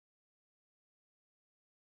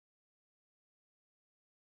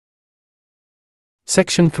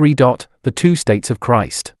Section 3. The two states of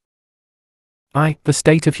Christ. I. The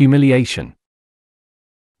state of humiliation.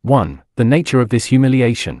 1. The nature of this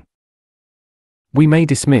humiliation. We may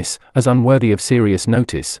dismiss, as unworthy of serious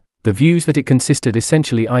notice, the views that it consisted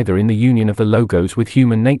essentially either in the union of the Logos with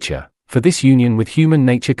human nature, for this union with human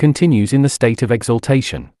nature continues in the state of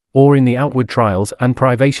exaltation, or in the outward trials and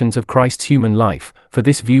privations of Christ's human life, for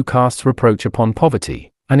this view casts reproach upon poverty,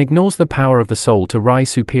 and ignores the power of the soul to rise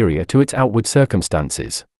superior to its outward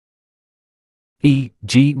circumstances. E.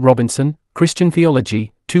 G. Robinson, Christian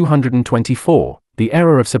Theology, 224. The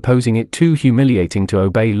error of supposing it too humiliating to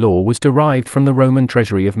obey law was derived from the Roman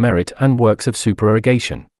treasury of merit and works of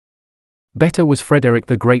supererogation. Better was Frederick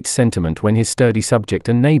the Great's sentiment when his sturdy subject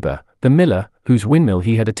and neighbor, the miller, whose windmill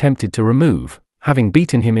he had attempted to remove, having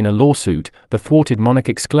beaten him in a lawsuit, the thwarted monarch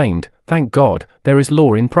exclaimed, "Thank God, there is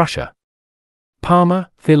law in Prussia." Palmer,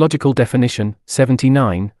 Theological Definition,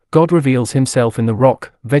 79, God reveals himself in the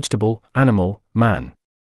rock, vegetable, animal, man.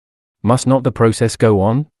 Must not the process go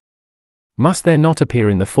on? Must there not appear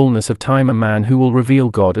in the fullness of time a man who will reveal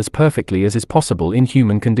God as perfectly as is possible in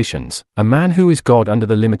human conditions, a man who is God under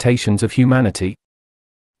the limitations of humanity?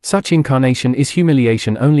 Such incarnation is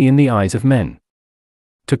humiliation only in the eyes of men.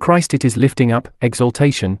 To Christ it is lifting up,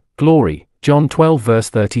 exaltation, glory, John 12 verse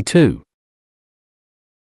 32.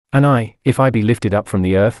 And I, if I be lifted up from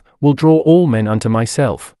the earth, will draw all men unto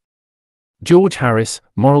myself. George Harris,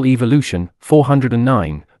 Moral Evolution,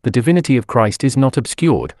 409. The divinity of Christ is not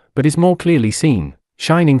obscured, but is more clearly seen,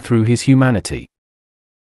 shining through his humanity.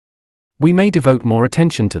 We may devote more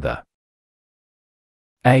attention to the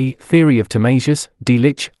A. Theory of Thomasius,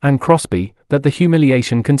 Delitzsch, and Crosby, that the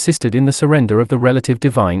humiliation consisted in the surrender of the relative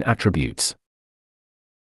divine attributes.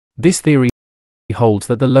 This theory holds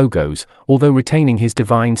that the Logos, although retaining his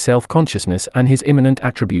divine self-consciousness and his immanent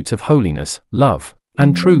attributes of holiness, love,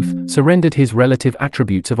 and truth, surrendered his relative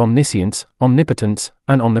attributes of omniscience, omnipotence,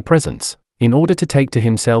 and omnipresence, in order to take to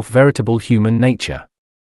himself veritable human nature.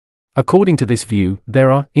 According to this view,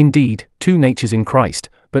 there are, indeed, two natures in Christ,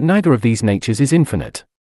 but neither of these natures is infinite.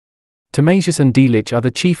 Thomasius and Delitzsch are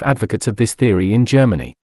the chief advocates of this theory in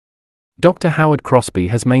Germany. Dr. Howard Crosby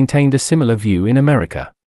has maintained a similar view in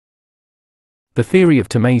America. The theory of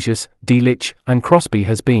Thomasius, Delitzsch, and Crosby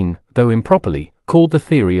has been, though improperly, called the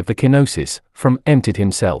theory of the kenosis, from emptied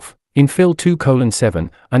himself, in Phil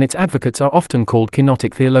 2:7, and its advocates are often called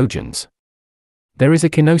kenotic theologians. There is a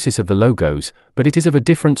kenosis of the Logos, but it is of a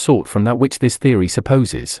different sort from that which this theory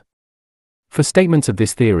supposes. For statements of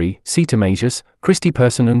this theory, see Thomasius, Christi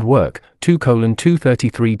Person and Work,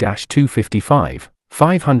 2:233-255,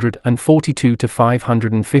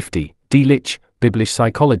 542-550, Delitzsch, Biblisch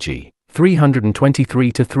Psychology,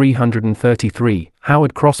 323-333,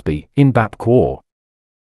 Howard Crosby, in Bap Quor.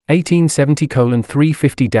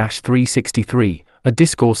 1870:350-363, a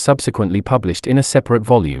discourse subsequently published in a separate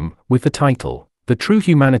volume, with the title, The True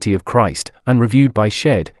Humanity of Christ, and reviewed by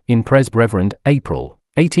Shedd, in Pres Reverend, April,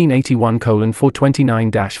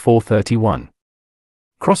 1881:429-431.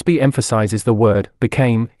 Crosby emphasizes the word,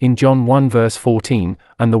 became, in John 1 verse 14,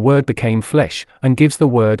 and the word became flesh, and gives the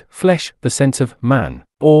word, flesh, the sense of man,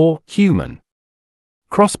 or human.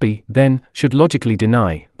 Crosby, then, should logically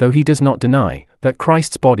deny, though he does not deny, that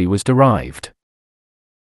Christ's body was derived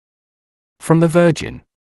from the Virgin.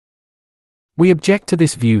 We object to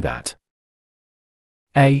this view that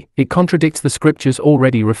A. It contradicts the scriptures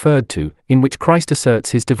already referred to, in which Christ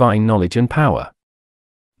asserts his divine knowledge and power.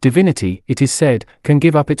 Divinity, it is said, can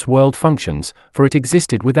give up its world functions, for it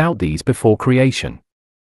existed without these before creation.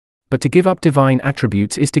 But to give up divine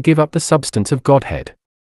attributes is to give up the substance of Godhead.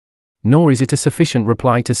 Nor is it a sufficient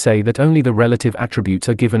reply to say that only the relative attributes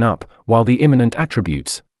are given up, while the immanent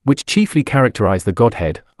attributes, which chiefly characterize the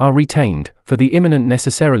Godhead, are retained, for the immanent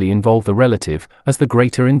necessarily involve the relative, as the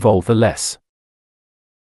greater involve the less.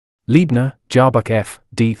 Liebner, Jahrbuch F.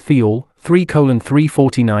 D. Thiel,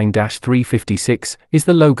 3:349-356, is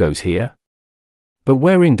the Logos here? But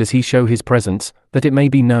wherein does he show his presence, that it may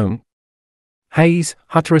be known? Hayes,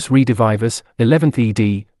 Hutterus Redivivus, 11th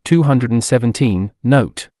ed., 217,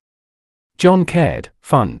 note. John Caird,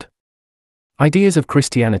 Fund. Ideas of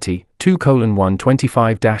Christianity,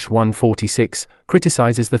 2:125-146,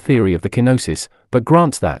 criticizes the theory of the kenosis, but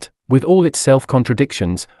grants that, with all its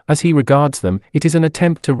self-contradictions, as he regards them, it is an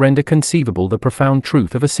attempt to render conceivable the profound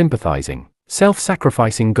truth of a sympathizing,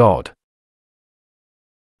 self-sacrificing God.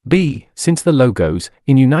 B. Since the Logos,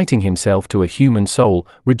 in uniting himself to a human soul,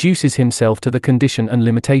 reduces himself to the condition and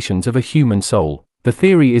limitations of a human soul, the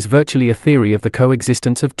theory is virtually a theory of the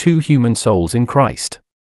coexistence of two human souls in Christ.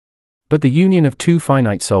 But the union of two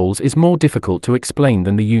finite souls is more difficult to explain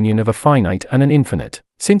than the union of a finite and an infinite.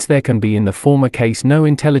 since there can be in the former case no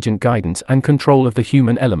intelligent guidance and control of the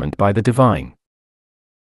human element by the divine.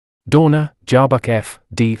 Dorner, Jabuk F.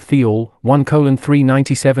 D. Theol,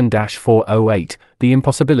 1:397-408, The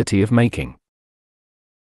Impossibility of Making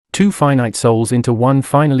two finite souls into one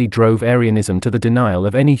finally drove Arianism to the denial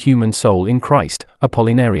of any human soul in Christ,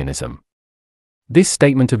 Apollinarianism. This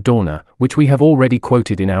statement of Dorner, which we have already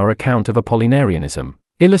quoted in our account of Apollinarianism,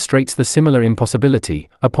 illustrates the similar impossibility,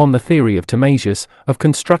 upon the theory of Thomasius, of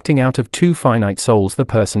constructing out of two finite souls the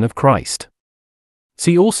person of Christ.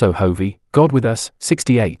 See also Hovey, God with Us,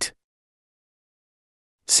 68.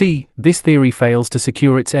 C. This theory fails to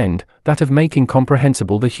secure its end, that of making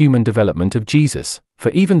comprehensible the human development of Jesus,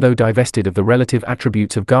 for even though divested of the relative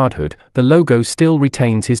attributes of Godhood, the Logos still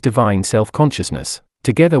retains his divine self-consciousness,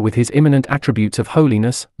 together with his immanent attributes of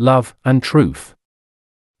holiness, love, and truth.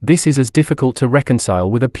 This is as difficult to reconcile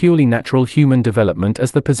with a purely natural human development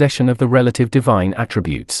as the possession of the relative divine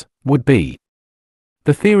attributes would be.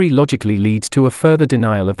 The theory logically leads to a further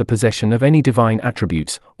denial of the possession of any divine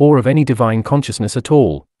attributes, or of any divine consciousness at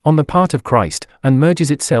all, on the part of Christ, and merges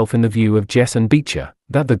itself in the view of Jess and Beecher,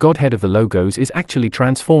 that the Godhead of the Logos is actually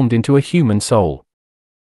transformed into a human soul.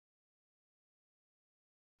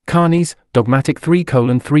 Carney's, Dogmatic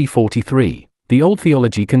 3:343. The old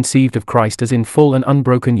theology conceived of Christ as in full and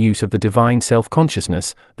unbroken use of the divine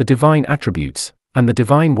self-consciousness, the divine attributes, and the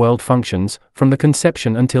divine world functions, from the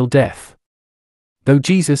conception until death. Though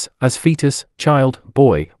Jesus, as fetus, child,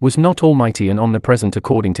 boy, was not almighty and omnipresent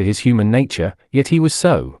according to his human nature, yet he was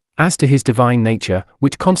so, as to his divine nature,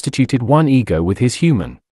 which constituted one ego with his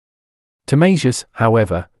human. Thomasius,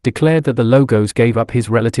 however, declared that the Logos gave up his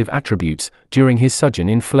relative attributes during his sojourn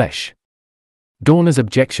in flesh. Dorner's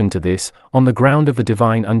objection to this, on the ground of the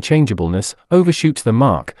divine unchangeableness, overshoots the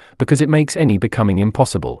mark, because it makes any becoming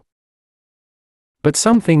impossible. But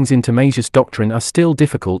some things in Thomasius' doctrine are still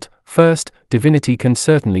difficult. First, divinity can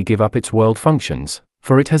certainly give up its world functions,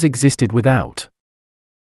 for it has existed without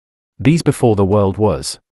these before the world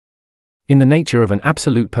was. In the nature of an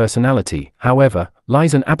absolute personality, however,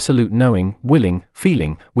 lies an absolute knowing, willing,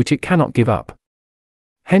 feeling, which it cannot give up.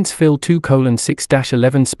 Hence Phil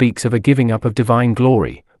 2:6-11 speaks of a giving up of divine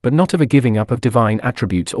glory, but not of a giving up of divine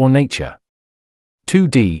attributes or nature.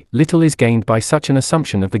 2d. Little is gained by such an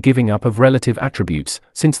assumption of the giving up of relative attributes,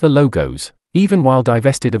 since the Logos, even while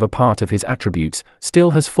divested of a part of his attributes,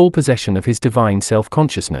 still has full possession of his divine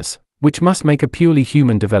self-consciousness, which must make a purely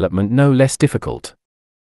human development no less difficult.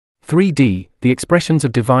 3d. The expressions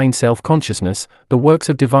of divine self-consciousness, the works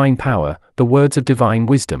of divine power, the words of divine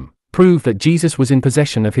wisdom, prove that Jesus was in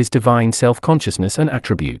possession of his divine self-consciousness and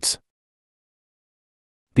attributes.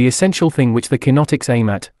 The essential thing which the kenotics aim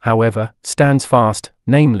at, however, stands fast,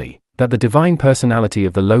 namely, that the divine personality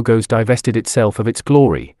of the Logos divested itself of its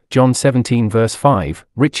glory, John 17:5,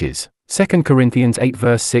 riches, 2 Corinthians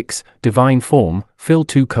 8:6, divine form, Phil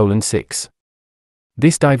 2:6.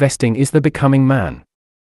 This divesting is the becoming man.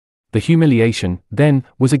 The humiliation, then,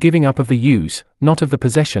 was a giving up of the use, not of the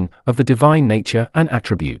possession, of the divine nature and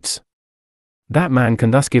attributes. That man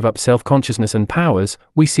can thus give up self-consciousness and powers,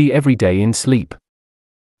 we see every day in sleep.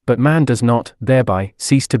 But man does not, thereby,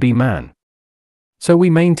 cease to be man. So we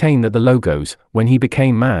maintain that the Logos, when he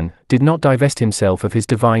became man, did not divest himself of his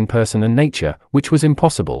divine person and nature, which was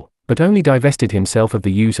impossible, but only divested himself of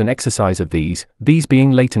the use and exercise of these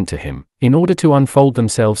being latent to him, in order to unfold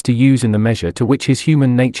themselves to use in the measure to which his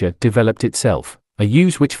human nature developed itself, a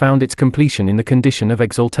use which found its completion in the condition of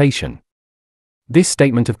exaltation. This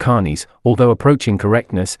statement of Carney's, although approaching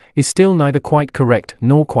correctness, is still neither quite correct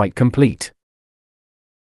nor quite complete.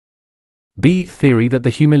 B. Theory that the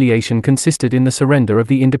humiliation consisted in the surrender of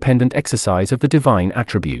the independent exercise of the divine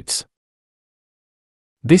attributes.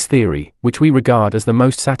 This theory, which we regard as the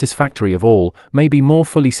most satisfactory of all, may be more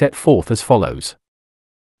fully set forth as follows.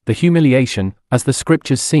 The humiliation, as the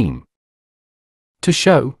scriptures seem to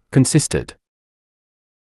show, consisted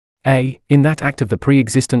a. in that act of the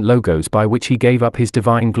pre-existent Logos by which he gave up his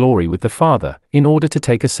divine glory with the Father, in order to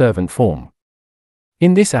take a servant form.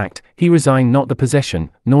 In this act, he resigned not the possession,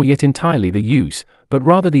 nor yet entirely the use, but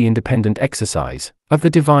rather the independent exercise, of the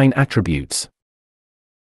divine attributes.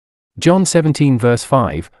 John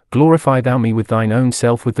 17:5, Glorify thou me with thine own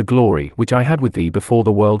self with the glory which I had with thee before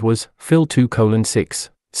the world was, Phil 2:6,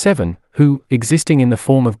 7, who, existing in the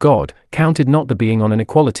form of God, counted not the being on an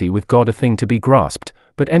equality with God a thing to be grasped,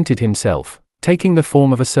 but emptied himself, taking the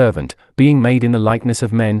form of a servant, being made in the likeness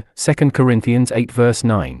of men, 2 Corinthians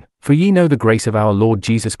 8:9. For ye know the grace of our Lord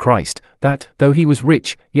Jesus Christ, that, though he was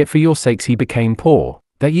rich, yet for your sakes he became poor,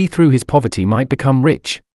 that ye through his poverty might become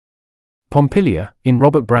rich. Pompilia, in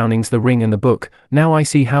Robert Browning's The Ring and the Book, Now I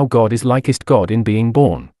See How God is Likest God in Being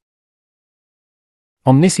Born.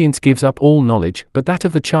 Omniscience gives up all knowledge but that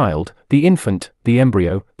of the child, the infant, the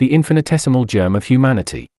embryo, the infinitesimal germ of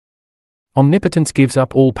humanity. Omnipotence gives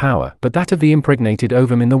up all power but that of the impregnated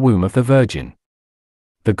ovum in the womb of the Virgin.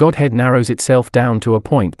 The Godhead narrows itself down to a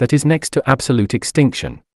point that is next to absolute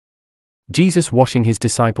extinction. Jesus washing his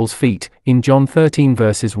disciples' feet, in John 13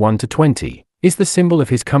 verses 1 to 20, is the symbol of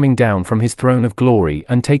his coming down from his throne of glory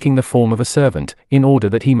and taking the form of a servant, in order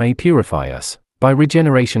that he may purify us, by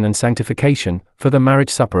regeneration and sanctification, for the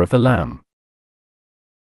marriage supper of the Lamb.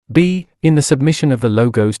 B. In the submission of the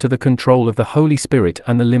Logos to the control of the Holy Spirit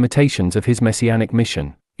and the limitations of his messianic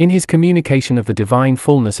mission, in his communication of the divine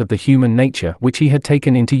fullness of the human nature which he had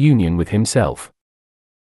taken into union with himself.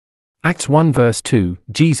 Acts 1 verse 2,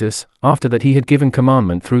 Jesus, after that he had given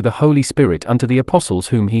commandment through the Holy Spirit unto the apostles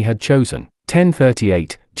whom he had chosen.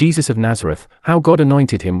 10:38, Jesus of Nazareth, how God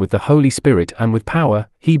anointed him with the Holy Spirit and with power.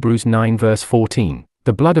 Hebrews 9 verse 14,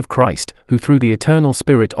 the blood of Christ, who through the eternal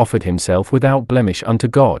Spirit offered himself without blemish unto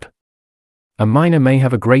God. A minor may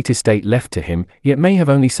have a great estate left to him, yet may have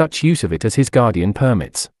only such use of it as his guardian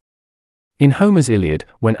permits. In Homer's Iliad,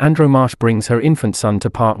 when Andromache brings her infant son to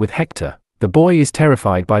part with Hector, the boy is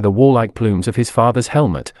terrified by the warlike plumes of his father's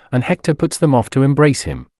helmet, and Hector puts them off to embrace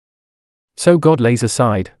him. So God lays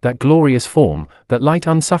aside that glorious form, that light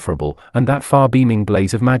unsufferable, and that far-beaming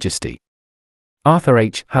blaze of majesty. Arthur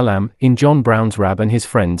H. Hallam, in John Brown's Rab and His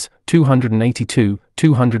Friends, 282,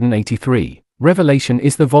 283, revelation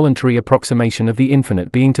is the voluntary approximation of the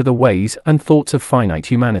infinite being to the ways and thoughts of finite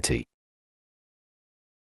humanity.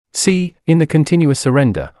 C. In the continuous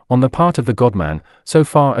surrender, on the part of the God-man, so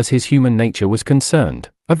far as his human nature was concerned,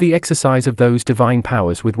 of the exercise of those divine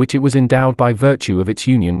powers with which it was endowed by virtue of its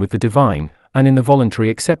union with the divine, and in the voluntary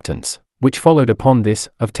acceptance, which followed upon this,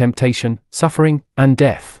 of temptation, suffering, and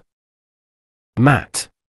death. Matt.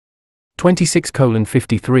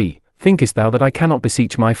 26:53, thinkest thou that I cannot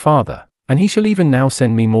beseech my Father, and he shall even now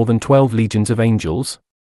send me more than 12 legions of angels?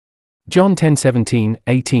 John 10:17,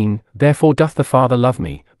 18, therefore doth the Father love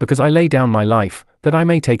me, because I lay down my life, that I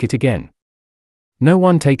may take it again. No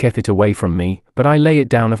one taketh it away from me, but I lay it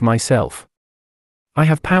down of myself. I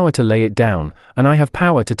have power to lay it down, and I have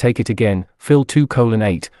power to take it again. Phil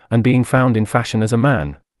 2:8, and being found in fashion as a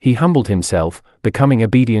man, he humbled himself, becoming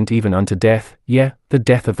obedient even unto death, yea, the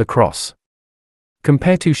death of the cross.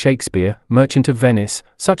 Compare to Shakespeare, Merchant of Venice,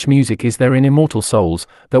 such music is there in immortal souls,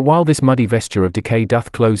 that while this muddy vesture of decay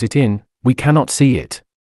doth close it in, we cannot see it.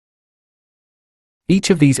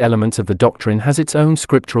 Each of these elements of the doctrine has its own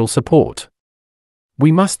scriptural support.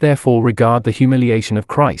 We must therefore regard the humiliation of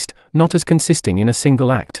Christ, not as consisting in a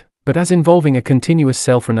single act, but as involving a continuous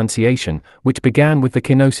self-renunciation, which began with the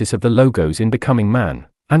kenosis of the Logos in becoming man,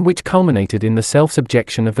 and which culminated in the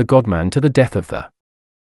self-subjection of the God-man to the death of the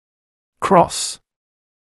cross.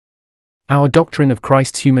 Our doctrine of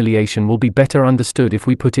Christ's humiliation will be better understood if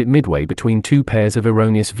we put it midway between two pairs of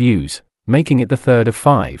erroneous views, making it the third of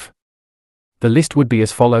 5. The list would be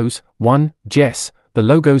as follows: 1. Jess, the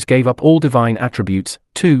Logos gave up all divine attributes.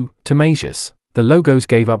 2. Thomasius, the Logos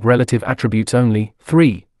gave up relative attributes only.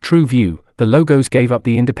 3. True view, the Logos gave up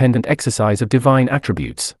the independent exercise of divine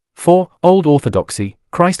attributes. 4. Old Orthodoxy,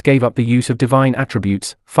 Christ gave up the use of divine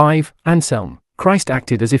attributes. 5. Anselm, Christ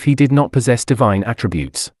acted as if he did not possess divine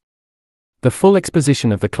attributes. The full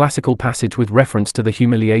exposition of the classical passage with reference to the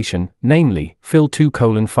humiliation, namely, Phil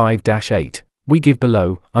 2:5-8, we give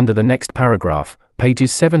below, under the next paragraph,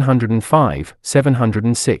 pages 705,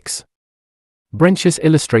 706. Brentius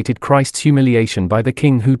illustrated Christ's humiliation by the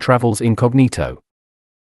king who travels incognito.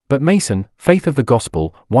 But Mason, Faith of the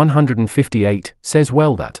Gospel, 158, says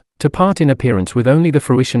well that, to part in appearance with only the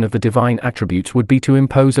fruition of the divine attributes would be to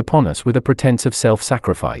impose upon us with a pretense of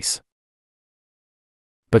self-sacrifice.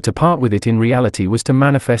 But to part with it in reality was to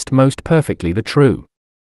manifest most perfectly the true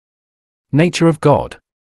nature of God.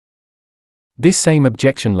 This same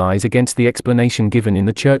objection lies against the explanation given in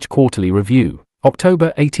the Church Quarterly Review,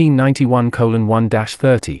 October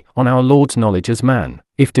 1891:1-30, on our Lord's knowledge as man.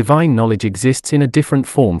 If divine knowledge exists in a different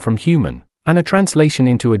form from human, and a translation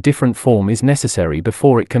into a different form is necessary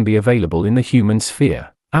before it can be available in the human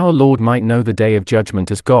sphere, our Lord might know the day of judgment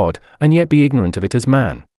as God, and yet be ignorant of it as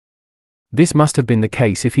man. This must have been the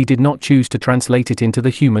case if he did not choose to translate it into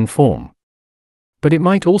the human form. But it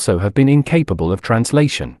might also have been incapable of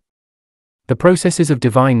translation. The processes of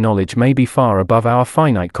divine knowledge may be far above our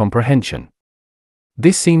finite comprehension.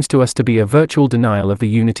 This seems to us to be a virtual denial of the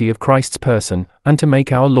unity of Christ's person, and to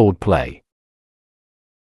make our Lord play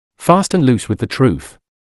fast and loose with the truth.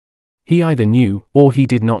 He either knew, or he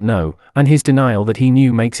did not know, and his denial that he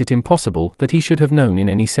knew makes it impossible that he should have known in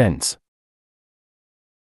any sense.